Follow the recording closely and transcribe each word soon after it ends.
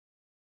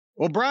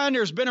Well, Brian,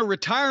 there's been a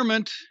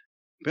retirement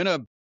in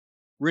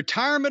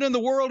the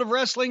world of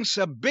wrestling.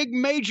 Some big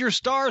major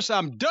stars.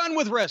 I'm done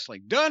with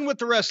wrestling, done with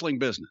the wrestling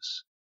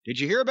business. Did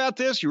you hear about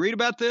this? You read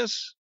about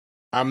this?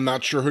 I'm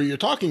not sure who you're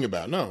talking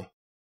about, no.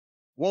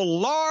 Well,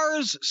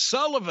 Lars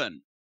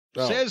Sullivan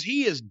says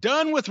he is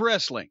done with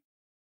wrestling.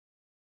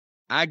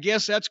 I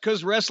guess that's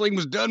because wrestling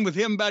was done with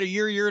him about a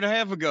year and a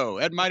half ago.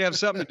 That might have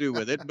something to do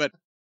with it. But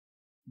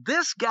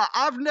this guy,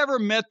 I've never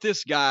met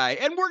this guy,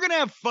 and we're going to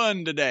have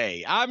fun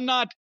today. I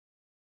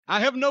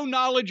have no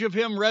knowledge of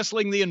him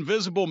wrestling the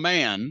Invisible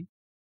Man,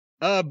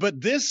 but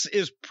this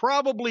is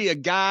probably a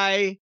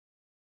guy,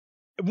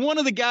 one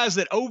of the guys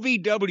that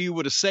OVW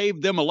would have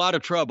saved them a lot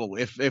of trouble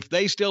if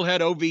they still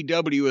had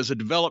OVW as a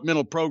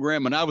developmental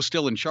program and I was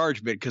still in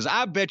charge of it, because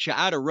I bet you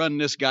I'd have run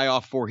this guy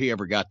off before he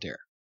ever got there,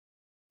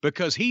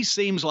 because he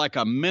seems like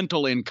a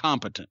mental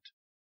incompetent.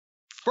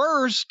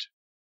 First,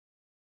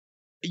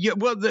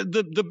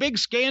 the big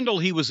scandal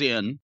he was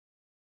in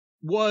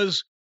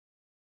was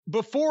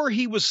before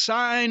he was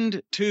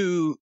signed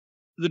to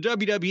the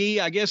WWE,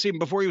 I guess even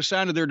before he was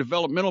signed to their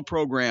developmental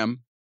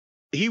program,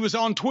 he was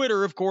on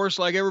Twitter, of course,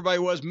 like everybody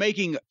was,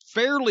 making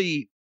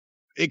fairly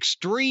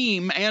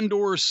extreme and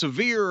or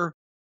severe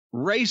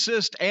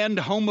racist and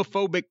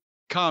homophobic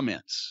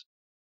comments.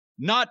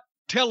 Not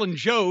telling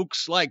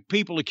jokes like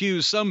people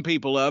accuse some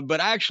people of, but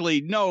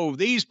actually, no,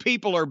 these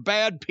people are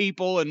bad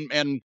people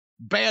and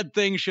bad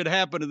things should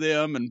happen to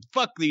them and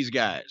fuck these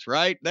guys,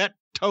 right? That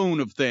tone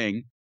of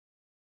thing.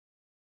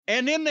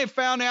 And then they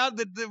found out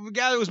that the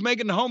guy that was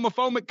making the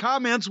homophobic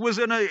comments was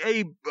in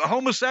a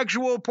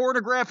homosexual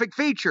pornographic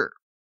feature,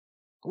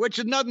 which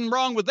is nothing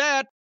wrong with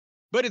that,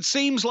 but it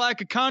seems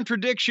like a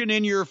contradiction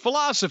in your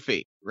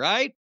philosophy,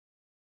 right?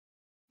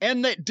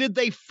 And did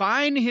they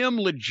fine him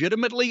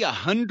legitimately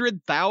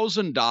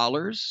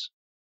 $100,000?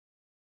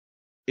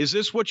 Is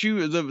this what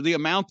the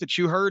amount that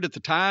you heard at the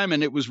time,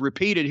 and it was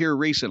repeated here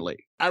recently?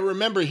 I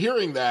remember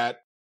hearing that,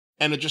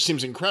 and it just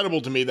seems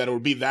incredible to me that it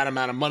would be that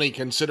amount of money,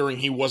 considering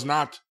he was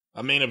not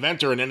a main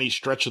eventer in any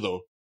stretch of the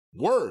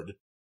word.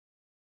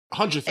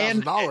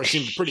 $100,000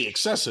 seemed pretty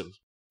excessive.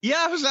 Yeah,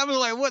 I was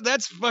like, what?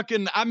 That's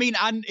fucking,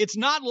 it's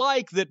not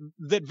like that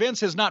Vince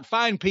has not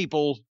fined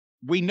people,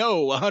 we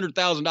know,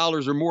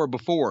 $100,000 or more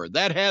before.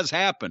 That has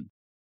happened.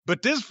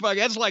 But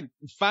that's like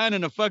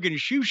finding a fucking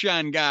shoe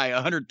shine guy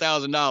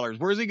 $100,000.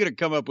 Where's he going to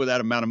come up with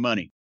that amount of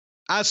money?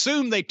 I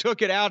assume they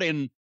took it out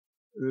in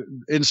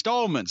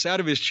installments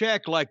out of his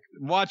check, like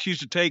Watts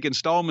used to take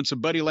installments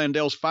of Buddy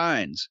Landel's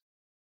fines.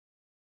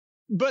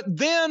 But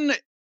then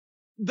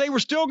they were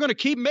still going to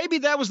keep, maybe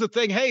that was the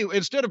thing. Hey,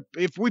 instead of,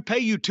 if we pay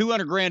you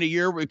 $200,000 a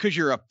year because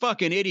you're a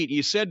fucking idiot,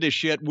 you said this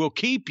shit, we'll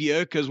keep you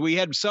because we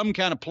had some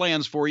kind of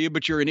plans for you,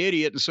 but you're an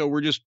idiot. And so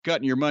we're just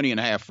cutting your money in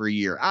half for a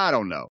year. I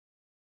don't know.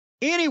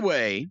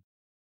 Anyway,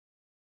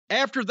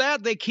 after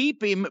that, they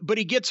keep him, but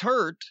he gets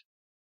hurt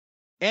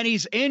and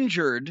he's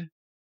injured.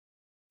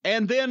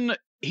 And then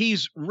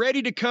he's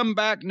ready to come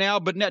back now.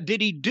 But now,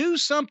 did he do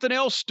something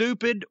else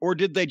stupid, or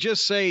did they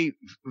just say,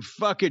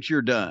 fuck it,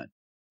 you're done?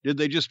 Did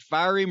they just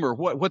fire him, or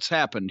what's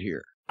happened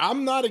here?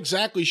 I'm not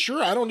exactly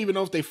sure. I don't even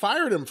know if they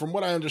fired him. From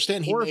what I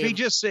understand, he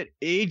just said,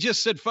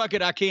 fuck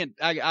it, I can't,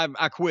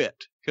 I quit.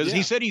 Because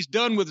he said he's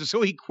done with it.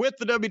 So he quit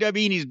the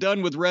WWE and he's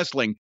done with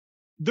wrestling.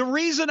 The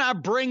reason I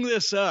bring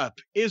this up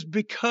is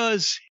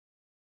because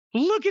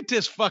look at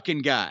this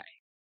fucking guy.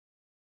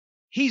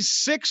 He's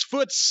 6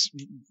 foot,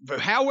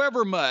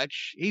 however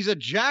much. He's a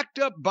jacked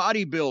up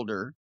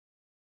bodybuilder.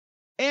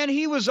 And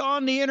he was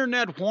on the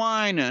internet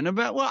whining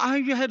about, well, I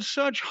had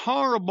such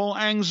horrible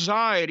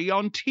anxiety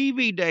on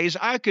TV days,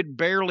 I could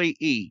barely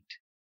eat.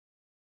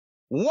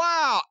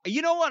 Wow.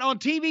 You know what? On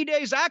TV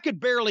days, I could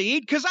barely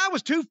eat because I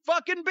was too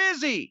fucking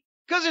busy.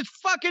 Because it's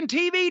fucking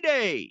TV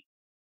day.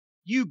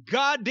 You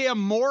goddamn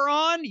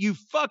moron. You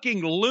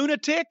fucking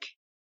lunatic.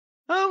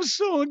 I'm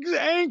so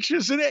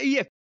anxious. And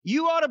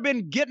you ought to have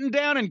been getting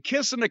down and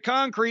kissing the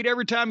concrete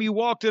every time you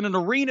walked in an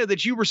arena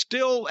that you were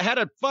still had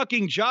a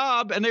fucking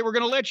job and they were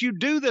going to let you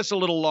do this a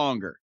little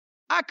longer.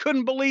 I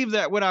couldn't believe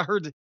that when I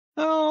heard that.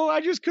 Oh,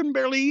 I just couldn't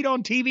barely eat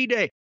on TV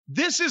day.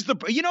 This is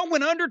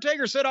when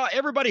Undertaker said, oh,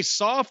 everybody's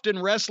soft in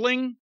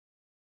wrestling,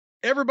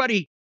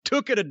 everybody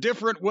took it a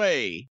different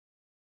way.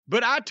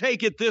 But I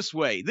take it this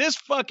way. This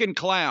fucking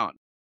clown,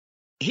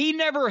 he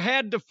never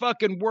had to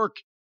fucking work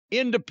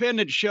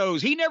independent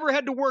shows. He never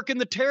had to work in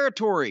the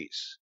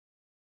territories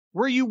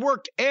where you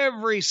worked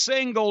every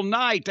single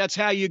night. That's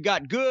how you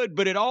got good.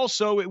 But it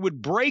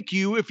would break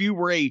you if you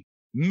were a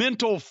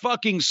mental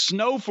fucking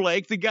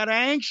snowflake that got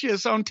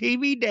anxious on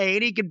TV day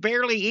and he could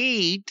barely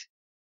eat.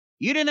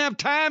 You didn't have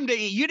time to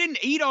eat. You didn't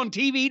eat on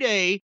TV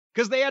day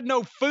because they had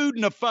no food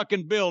in the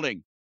fucking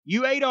building.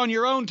 You ate on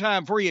your own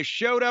time before you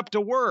showed up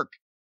to work.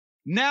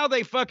 Now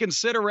they fucking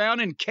sit around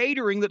in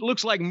catering that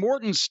looks like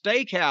Morton's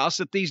Steakhouse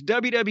at these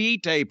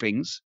WWE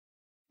tapings,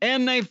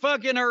 and they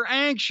fucking are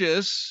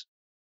anxious.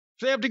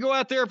 They have to go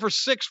out there for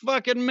 6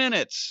 fucking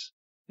minutes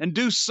and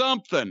do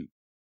something.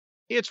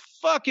 It's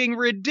fucking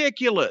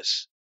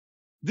ridiculous.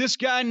 This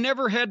guy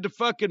never had to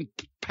fucking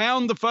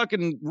pound the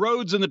fucking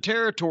roads and the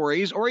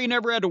territories, or he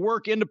never had to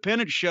work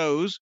independent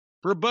shows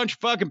for a bunch of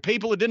fucking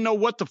people that didn't know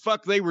what the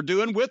fuck they were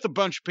doing with a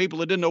bunch of people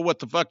that didn't know what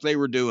the fuck they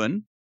were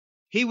doing.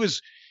 He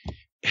was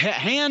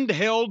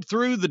handheld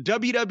through the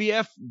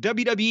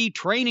WWE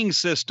training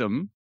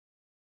system.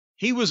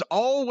 He was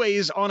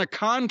always on a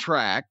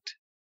contract.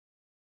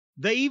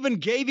 They even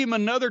gave him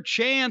another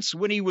chance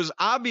when he was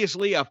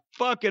obviously a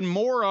fucking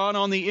moron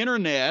on the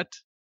internet.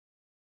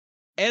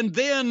 And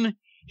then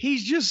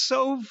he's just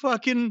so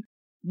fucking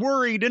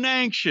worried and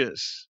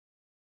anxious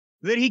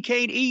that he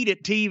can't eat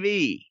at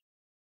TV.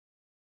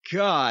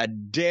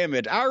 God damn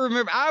it. I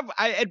remember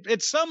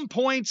at some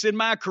points in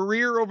my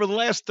career over the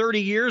last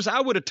 30 years, I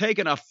would have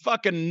taken a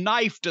fucking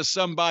knife to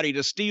somebody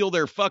to steal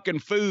their fucking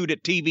food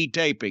at TV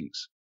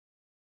tapings.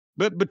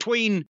 But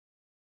between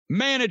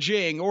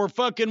managing or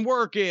fucking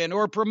working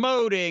or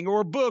promoting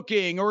or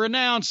booking or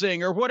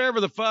announcing or whatever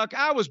the fuck,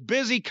 I was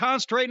busy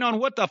concentrating on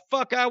what the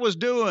fuck I was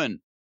doing.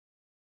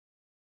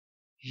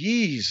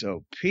 Jeez,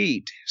 oh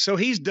Pete. So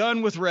he's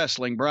done with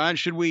wrestling, Brian.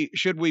 Should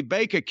we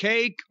bake a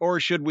cake or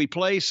should we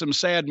play some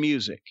sad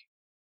music?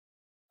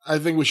 I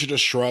think we should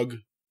just shrug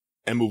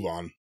and move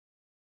on.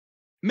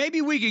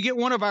 Maybe we could get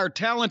one of our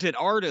talented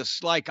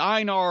artists like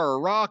Einar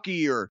or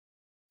Rocky or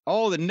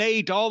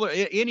Nate,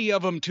 any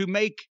of them to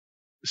make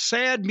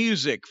sad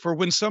music for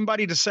when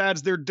somebody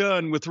decides they're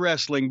done with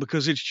wrestling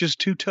because it's just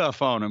too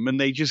tough on them and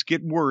they just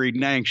get worried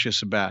and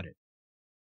anxious about it.